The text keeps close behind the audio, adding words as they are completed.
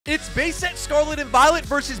It's base set Scarlet and Violet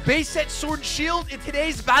versus base set Sword and Shield in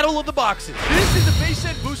today's Battle of the Boxes. This is a base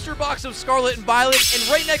set booster box of Scarlet and Violet, and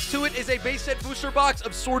right next to it is a base set booster box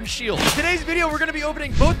of Sword and Shield. In today's video, we're going to be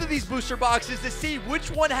opening both of these booster boxes to see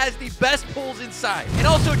which one has the best pulls inside. And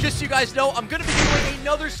also, just so you guys know, I'm going to be doing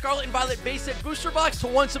another Scarlet and Violet base set booster box to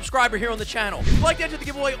one subscriber here on the channel. If you'd like to enter the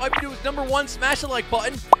giveaway, all you have to do is number 1, smash the like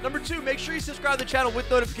button. Number 2, make sure you subscribe to the channel with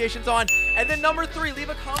notifications on. And then number 3, leave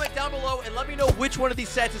a comment down below and let me know which one of these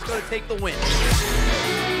sets is going to take the win.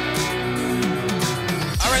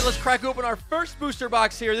 All right, let's crack open our first booster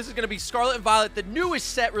box here. This is going to be Scarlet and Violet, the newest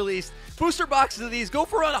set released. Booster boxes of these go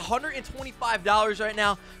for around $125 right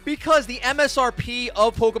now because the MSRP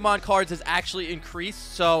of Pokemon cards has actually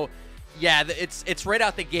increased. So, yeah, it's right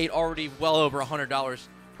out the gate already well over $100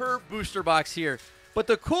 per booster box here. But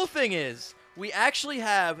the cool thing is, we actually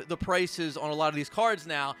have the prices on a lot of these cards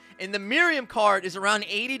now, and the Miriam card is around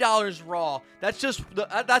 $80 raw.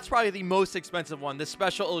 That's probably the most expensive one, the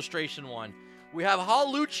special illustration one. We have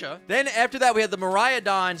Hawlucha. Then after that, we have the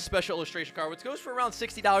Miraidon special illustration card, which goes for around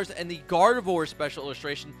 $60, and the Gardevoir special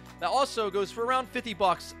illustration that also goes for around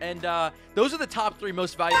 $50. And those are the top 3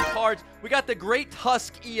 most valuable cards. We got the Great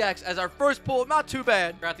Tusk EX as our first pull. Not too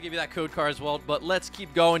bad. I have to give you that code card as well, but let's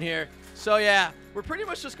keep going here. So yeah, we're pretty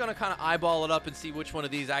much just going to kind of eyeball it up and see which one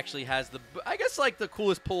of these actually has the, I guess, like the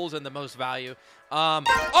coolest pulls and the most value.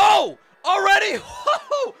 Oh, already?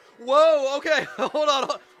 Whoa, whoa, okay, hold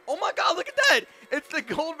on. Oh my God, look at that. It's the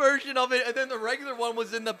gold version of it, and then the regular one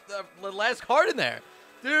was in the last card in there.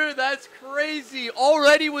 Dude, that's crazy.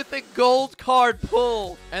 Already with the gold card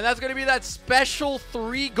pull. And that's going to be that special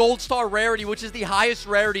 3 gold star rarity, which is the highest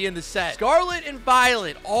rarity in the set. Scarlet and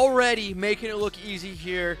Violet already making it look easy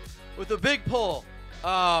here with a big pull.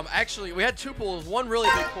 Actually, we had 2 pulls, one really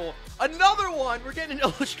big pull. Another one, we're getting an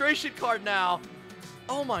illustration card now.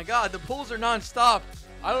 Oh my God, the pulls are non-stop.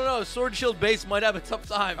 I don't know, Sword and Shield base might have a tough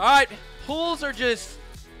time. All right, pulls are just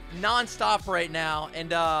non-stop right now,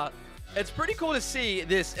 and it's pretty cool to see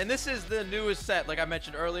this. And this is the newest set, like I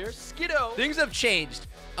mentioned earlier, Skiddo. Things have changed.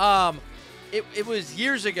 It was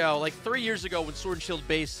years ago, like 3 years ago, when Sword and Shield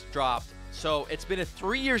base dropped. So it's been a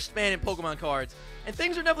 3-year span in Pokemon cards. And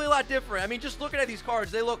things are definitely a lot different. I mean, just looking at these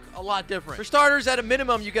cards, they look a lot different. For starters, at a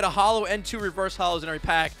minimum, you get a holo and 2 reverse holos in every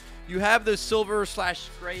pack. You have the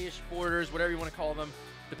silver/grayish borders, whatever you want to call them,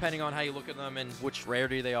 depending on how you look at them and which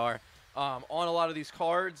rarity they are. On a lot of these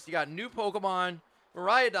cards, you got new Pokemon,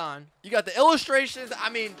 Miraidon. You got the illustrations.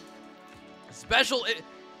 I mean, special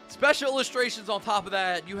illustrations on top of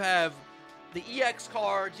that. You have the EX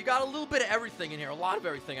cards. You got a little bit of everything in here. A lot of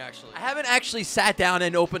everything, actually. I haven't actually sat down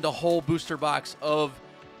and opened a whole booster box of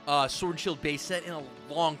Sword and Shield base set in a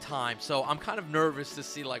long time. So I'm kind of nervous to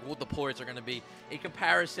see like what the pull rates are going to be in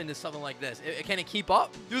comparison to something like this. Can it keep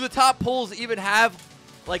up? Do the top pulls even have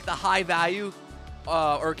like the high value?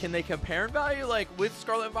 Or can they compare in value like with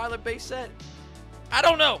Scarlet and Violet base set? I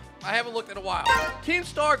don't know. I haven't looked in a while. Team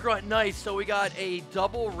Star Grunt, nice. So we got a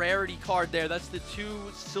double rarity card there. That's the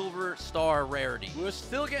 2 silver star rarity. We're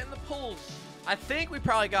still getting the pulls. I think we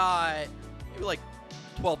probably got maybe like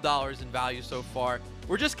 $12 in value so far.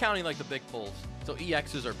 We're just counting like the big pulls. So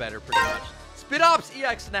EXs are better pretty much. Spit Ops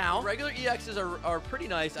EX now. Regular EXs are pretty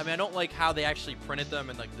nice. I mean, I don't like how they actually printed them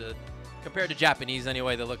and like compared to Japanese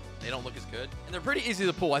anyway, they don't look as good. And they're pretty easy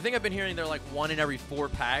to pull. I think I've been hearing they're like 1 in every 4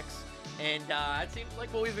 packs. And it seems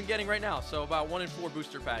like what we've been getting right now. So about 1 in 4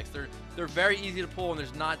 booster packs. They're very easy to pull, and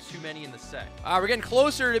there's not too many in the set. We're getting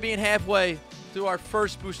closer to being halfway through our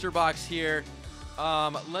first booster box here.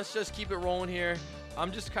 Let's just keep it rolling here.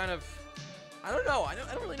 I'm just kind of, I don't know. I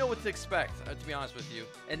don't really know what to expect, to be honest with you.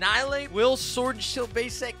 Annihilate. Will Sword and Shield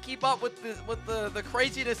base set keep up with the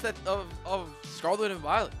craziness of Scarlet and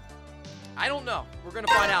Violet? I don't know. We're going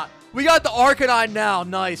to find out. We got the Arcanine now.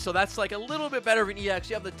 Nice. So that's like a little bit better of an EX.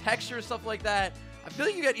 You have the texture and stuff like that. I feel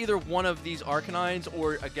like you get either one of these Arcanines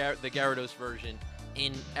or the Gyarados version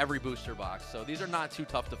in every booster box. So these are not too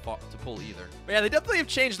tough to pull either. But yeah, they definitely have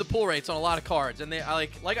changed the pull rates on a lot of cards. And they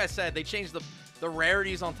like I said, they changed the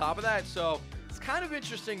rarities on top of that. So it's kind of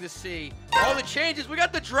interesting to see all the changes. We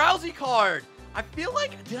got the Drowsy card. I feel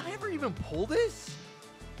like, did I ever even pull this?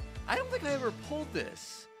 I don't think I ever pulled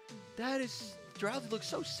this. That is, Drowsy looks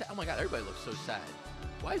so sad. Oh my God, everybody looks so sad.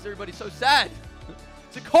 Why is everybody so sad?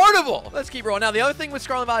 It's a carnival. Let's keep rolling. Now, the other thing with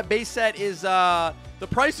Scarlet Violet base set is the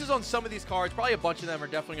prices on some of these cards, probably a bunch of them are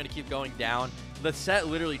definitely going to keep going down. The set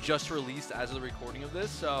literally just released as of the recording of this,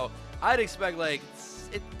 so I'd expect, like,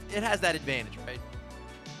 it has that advantage, right?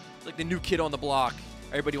 It's like the new kid on the block.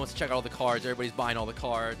 Everybody wants to check out all the cards. Everybody's buying all the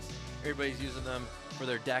cards. Everybody's using them for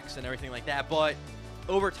their decks and everything like that, but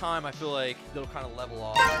over time, I feel like they'll kind of level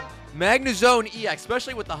off. Magnezone EX,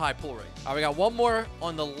 especially with the high pull rate. All right, we got one more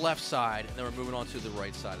on the left side, and then we're moving on to the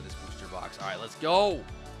right side of this booster box. All right, let's go.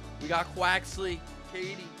 We got Quaxley,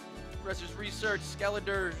 Katie, Professor's Research,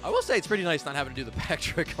 Skeletor. I will say it's pretty nice not having to do the pack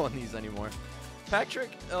trick on these anymore. Pack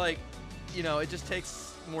trick, like, you know, it just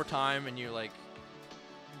takes more time, and you're like,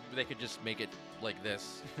 they could just make it like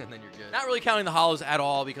this, and then you're good. Not really counting the hollows at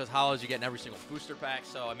all, because hollows you get in every single booster pack.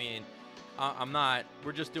 So, I mean, I'm not.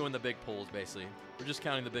 We're just doing the big pulls, basically. We're just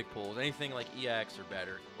counting the big pulls. Anything like EX or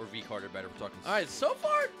better, or V card or better, we're talking. All right, so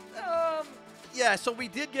far, yeah, so we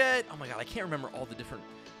did get, oh my god, I can't remember all the different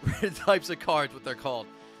types of cards, what they're called.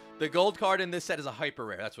 The gold card in this set is a hyper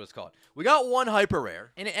rare. That's what it's called. We got one hyper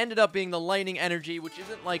rare, and it ended up being the Lightning Energy, which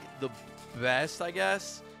isn't like the best, I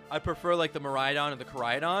guess. I prefer like the Miraidon and the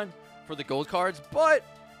Koraidon for the gold cards, but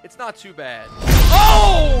it's not too bad.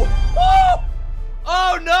 Oh! Woo!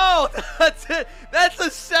 Oh no! That's it. That's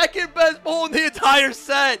the second best pull in the entire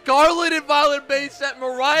set. Scarlet and Violet base set,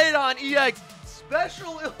 Miraidon EX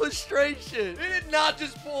special illustration. We did not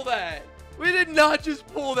just pull that. We did not just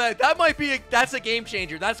pull that. That might be that's a game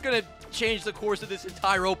changer. That's gonna change the course of this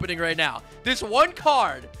entire opening right now. This one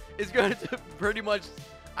card is going to pretty much,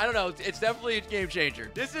 I don't know, it's definitely a game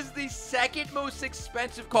changer. This is the second most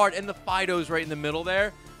expensive card, and the Fido's right in the middle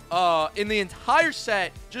there. In the entire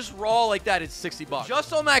set, just raw like that, it's 60 bucks.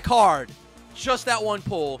 Just on that card, just that one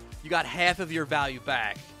pull, you got half of your value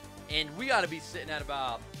back. And we got to be sitting at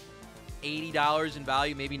about $80 in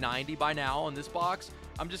value, maybe 90 by now on this box.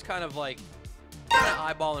 I'm just kind of like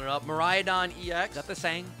eyeballing it up. Miraidon EX, is that the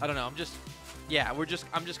same? I don't know. I'm just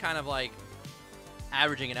kind of like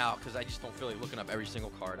averaging it out, because I just don't feel like looking up every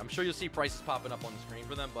single card. I'm sure you'll see prices popping up on the screen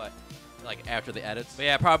for them, but like after the edits. But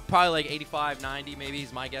yeah, probably like 85, 90 maybe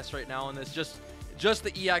is my guess right now on this. Just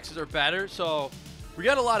the EXs are better, so we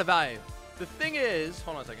got a lot of value. The thing is,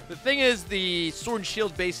 hold on a second. The thing is, the Sword and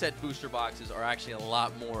Shield base set booster boxes are actually a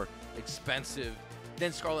lot more expensive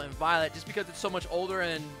than Scarlet and Violet, just because it's so much older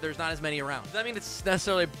and there's not as many around. Does that mean it's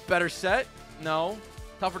necessarily a better set? No.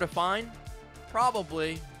 Tougher to find?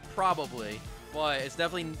 Probably. But it's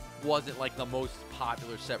definitely wasn't like the most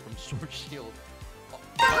popular set from Sword and Shield.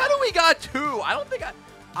 How do we got two? I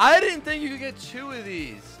didn't think you could get two of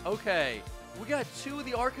these. Okay. We got two of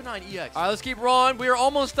the Arcanine EX. All right, let's keep rolling. We are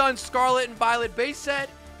almost done Scarlet and Violet base set.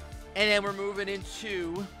 And then we're moving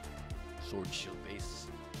into Sword and Shield base.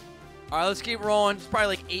 All right, let's keep rolling. There's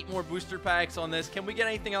probably like 8 more booster packs on this. Can we get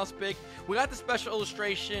anything else big? We got the special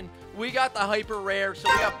illustration. We got the hyper rare,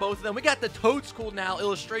 so we got both of them. We got the Toad School now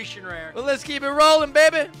illustration rare. But let's keep it rolling,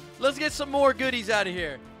 baby. Let's get some more goodies out of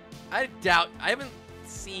here. I haven't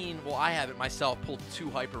seen, well, I haven't myself pulled 2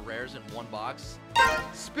 hyper rares in one box.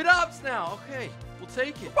 Spit ups now. Okay, we'll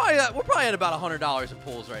take it. We're probably at about $100 in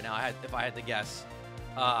pulls right now, if I had to guess.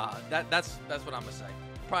 That's what I'm gonna say.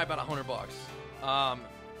 Probably about 100 bucks.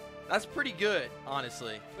 That's pretty good,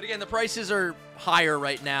 honestly. But again, the prices are higher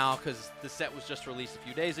right now because the set was just released a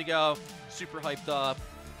few days ago. Super hyped up.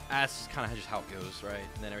 That's kind of just how it goes, right?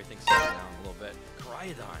 And then everything's settled down a little bit.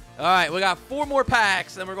 Koraidon. All right, we got 4 more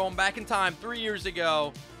packs. Then we're going back in time 3 years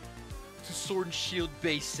ago to Sword and Shield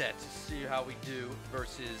base set to see how we do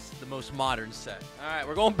versus the most modern set. All right,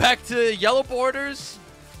 we're going back to yellow borders.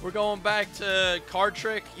 We're going back to card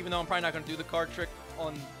trick, even though I'm probably not going to do the card trick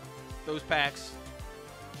on those packs.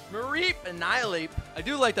 Mareep, Annihilate. I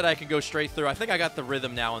do like that I can go straight through. I think I got the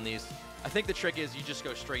rhythm now on these. I think the trick is you just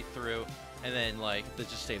go straight through and then like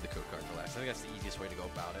just save the code card for last. I think that's the easiest way to go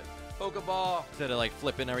about it. Pokeball, instead of like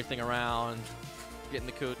flipping everything around, getting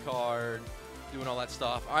the code card, doing all that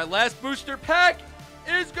stuff. All right, last booster pack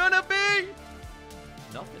is gonna be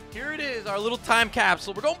nothing. Here it is, our little time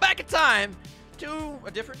capsule. We're going back in time to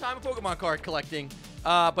a different time of Pokemon card collecting,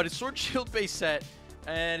 but it's Sword and Shield base set,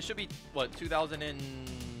 and it should be what,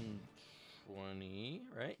 2020,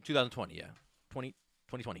 right? 2020, yeah.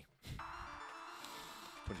 2020.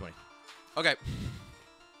 2020. Okay.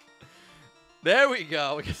 There we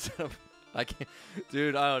go. I can't,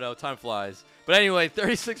 dude, I don't know. Time flies. But anyway,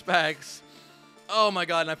 36 packs. Oh my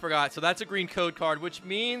god, and I forgot. So that's a green code card, which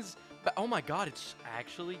means, oh my god, it's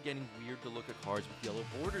actually getting weird to look at cards with yellow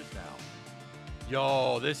borders now.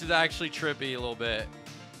 Yo, this is actually trippy a little bit.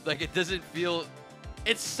 Like, it doesn't feel,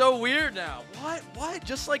 it's so weird now. What?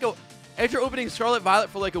 Just like after opening Scarlet Violet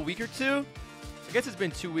for like a week or two, I guess it's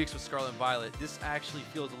been 2 weeks with Scarlet Violet, this actually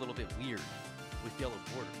feels a little bit weird with yellow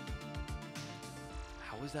borders.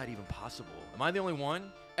 How is that even possible? Am I the only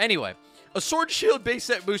one? Anyway, a Sword and Shield base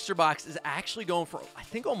set booster box is actually going for, I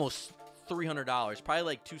think, almost $300. Probably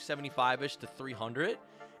like $275-ish to $300.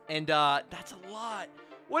 And that's a lot.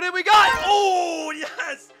 What did we got? Oh,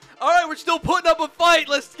 yes. All right, we're still putting up a fight.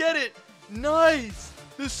 Let's get it. Nice.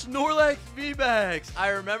 The Snorlax VMAX. I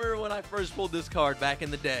remember when I first pulled this card back in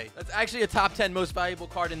the day. That's actually a top 10 most valuable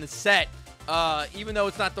card in the set. Even though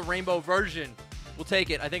it's not the rainbow version, we'll take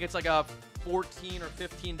it. I think it's like a $14 or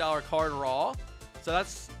 $15 card raw. So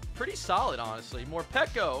that's pretty solid, honestly. More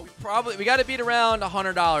Pecco. We got to beat around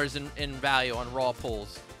 $100 in value on raw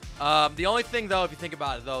pulls. The only thing, though, if you think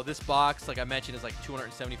about it, though, this box, like I mentioned, is like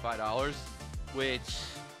 $275, which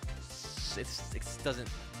it doesn't.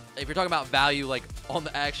 If you're talking about value, like on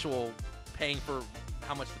the actual paying for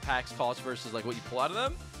how much the packs cost versus like what you pull out of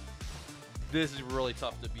them, this is really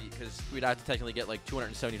tough to beat because we'd have to technically get like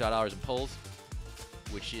 $275 in pulls,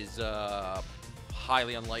 which is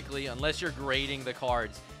highly unlikely unless you're grading the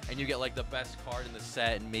cards and you get like the best card in the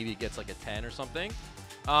set and maybe it gets like a 10 or something.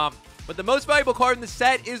 But the most valuable card in the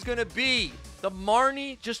set is going to be the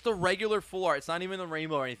Marnie, just the regular full art. It's not even the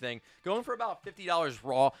rainbow or anything. Going for about $50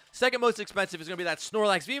 raw. Second most expensive is going to be that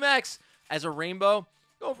Snorlax VMAX as a rainbow.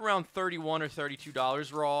 Going for around $31 or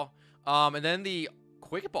 $32 raw. And then the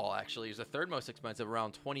Quick Ball, actually, is the third most expensive,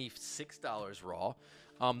 around $26 raw.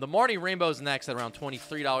 The Marnie Rainbow is next at around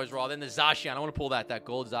 $23 raw. Then the Zacian, I want to pull that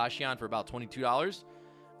gold Zacian for about $22.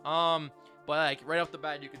 But like right off the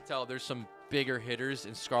bat, you can tell there's some bigger hitters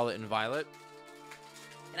in Scarlet and Violet.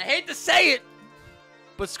 And I hate to say it,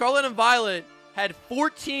 but Scarlet and Violet had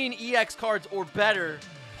 14 EX cards or better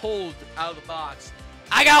pulled out of the box.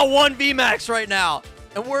 I got one VMAX right now,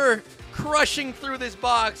 and we're crushing through this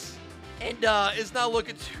box, and it's not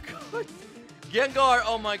looking too good. Gengar,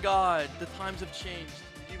 oh my god, the times have changed.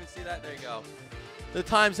 Did you even see that? There you go. The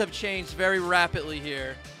times have changed very rapidly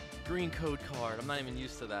here. Green code card. I'm not even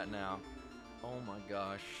used to that now. Oh my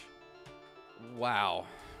gosh. Wow.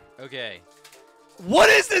 Okay.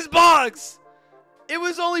 What is this box? It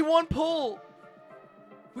was only one pull.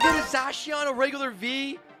 We got a Zacian, a regular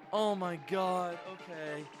V. Oh my god.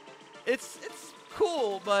 Okay. It's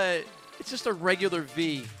cool, but it's just a regular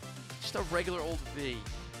V. Just a regular old V.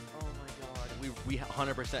 Oh my god. We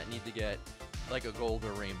 100% need to get like a gold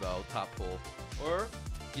or rainbow top pull. Or,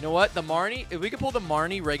 you know what? The Marnie, if we could pull the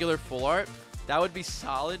Marnie regular full art, that would be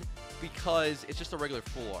solid because it's just a regular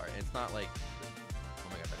full art. It's not like, oh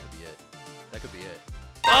my god, that could be it. That could be it.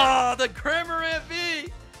 Oh, the Cramorant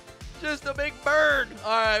V! Just a big bird.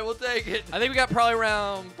 All right, we'll take it. I think we got probably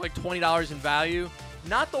around like $20 in value.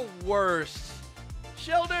 Not the worst.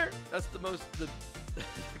 Shelter. That's the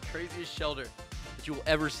craziest shelter that you will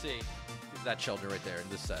ever see. Is that shelter right there in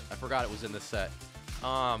this set. I forgot it was in this set.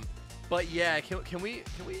 But yeah, can we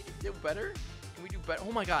do better? Can we do better?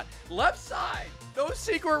 Oh my god. Left side. Those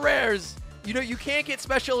secret rares. You know, you can't get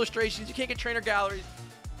special illustrations. You can't get trainer galleries.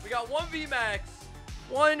 We got one VMAX,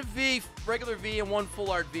 one V, regular V, and one full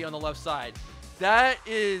art V on the left side. That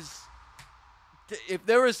is, if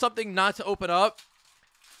there was something not to open up,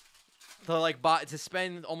 to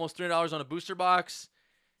spend almost $300 on a booster box,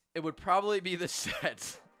 it would probably be the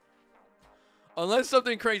set. Unless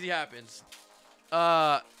something crazy happens.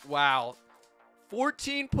 Wow.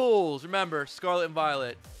 14 pulls. Remember, Scarlet and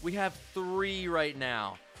Violet. We have 3 right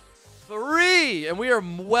now. 3! And we are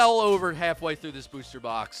well over halfway through this booster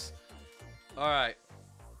box. All right.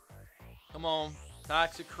 Come on.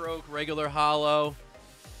 Toxicroak, regular holo.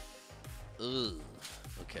 Ugh.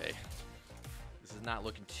 Okay. This is not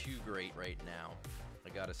looking too great right now. I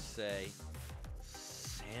gotta say.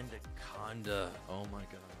 Sandaconda. Oh my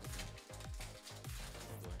god.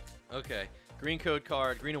 Okay. Green code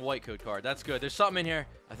card. Green and white code card. That's good. There's something in here.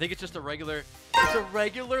 I think it's just a regular. It's a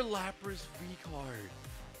regular Lapras V card.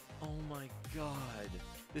 Oh my god.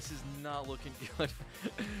 This is not looking good.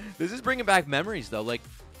 This is bringing back memories, though. Like,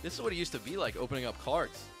 this is what it used to be like, opening up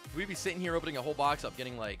cards. We'd be sitting here opening a whole box up,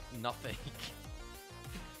 getting, like, nothing.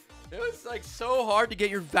 It was, like, so hard to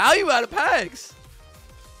get your value out of packs.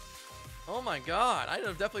 Oh my god. I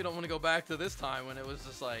definitely don't want to go back to this time when it was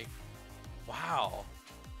just like, wow.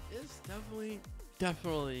 It's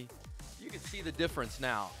definitely, you can see the difference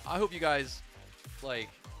now. I hope you guys, like,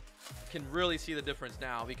 can really see the difference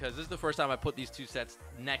now because this is the first time I put these two sets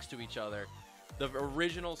next to each other. The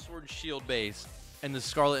original Sword and Shield base and the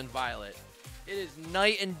Scarlet and Violet. It is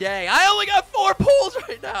night and day. I only got 4 pulls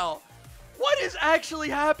right now. What is actually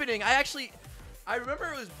happening? I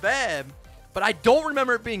remember it was bad, but I don't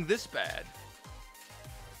remember it being this bad.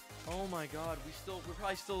 Oh my god, we're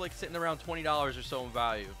probably still like sitting around $20 or so in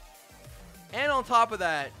value. And on top of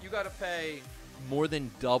that, you gotta pay more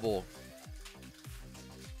than double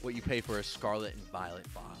what you pay for a Scarlet and Violet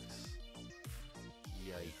box.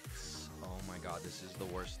 Yikes. Oh my god, this is the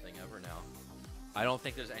worst thing ever now. I don't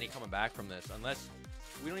think there's any coming back from this unless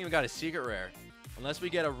we don't even got a secret rare. Unless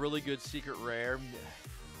we get a really good secret rare.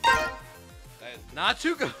 That is not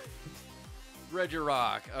too good.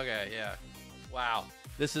 Regirock. Okay, yeah. Wow.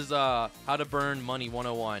 This is how to burn money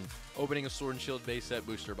 101. Opening a Sword and Shield base set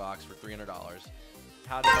booster box for $300.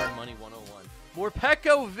 How to burn money 101. More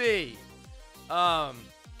PokeRev.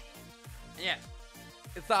 Yeah.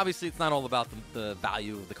 It's not all about the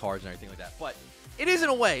value of the cards and everything like that, but it is in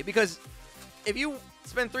a way, because if you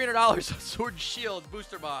spend $300 on Sword and Shield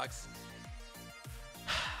booster box,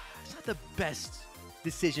 it's not the best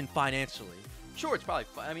decision financially. Sure, it's probably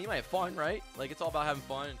fun. I mean, you might have fun, right? Like, it's all about having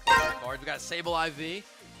fun and collecting the cards. We got a Sable IV,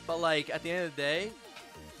 but like at the end of the day,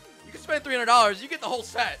 you can spend $300. You get the whole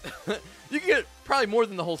set. You can get probably more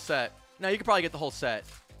than the whole set. Now you can probably get the whole set.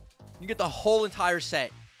 You get the whole entire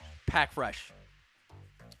set, pack fresh.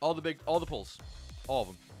 All the pulls, all of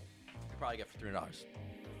them. You can probably get for $300.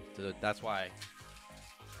 So that's why it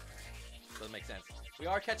doesn't make sense. We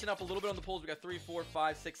are catching up a little bit on the pulls. We got 3, 4,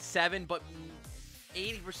 5, 6, 7, but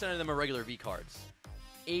 80% of them are regular V cards.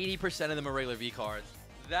 80% of them are regular V cards.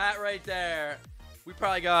 That right there, we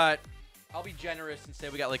probably got, I'll be generous and say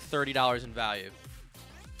we got like $30 in value.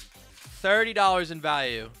 $30 in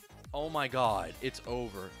value. Oh my God, it's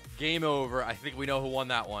over. Game over. I think we know who won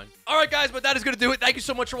that one. All right, guys, but that is going to do it. Thank you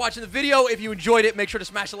so much for watching the video. If you enjoyed it, make sure to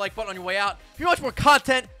smash the like button on your way out. If you want more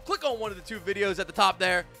content, click on one of the 2 videos at the top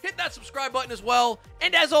there. Hit that subscribe button as well.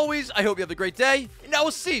 And as always, I hope you have a great day, and I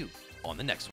will see you on the next one.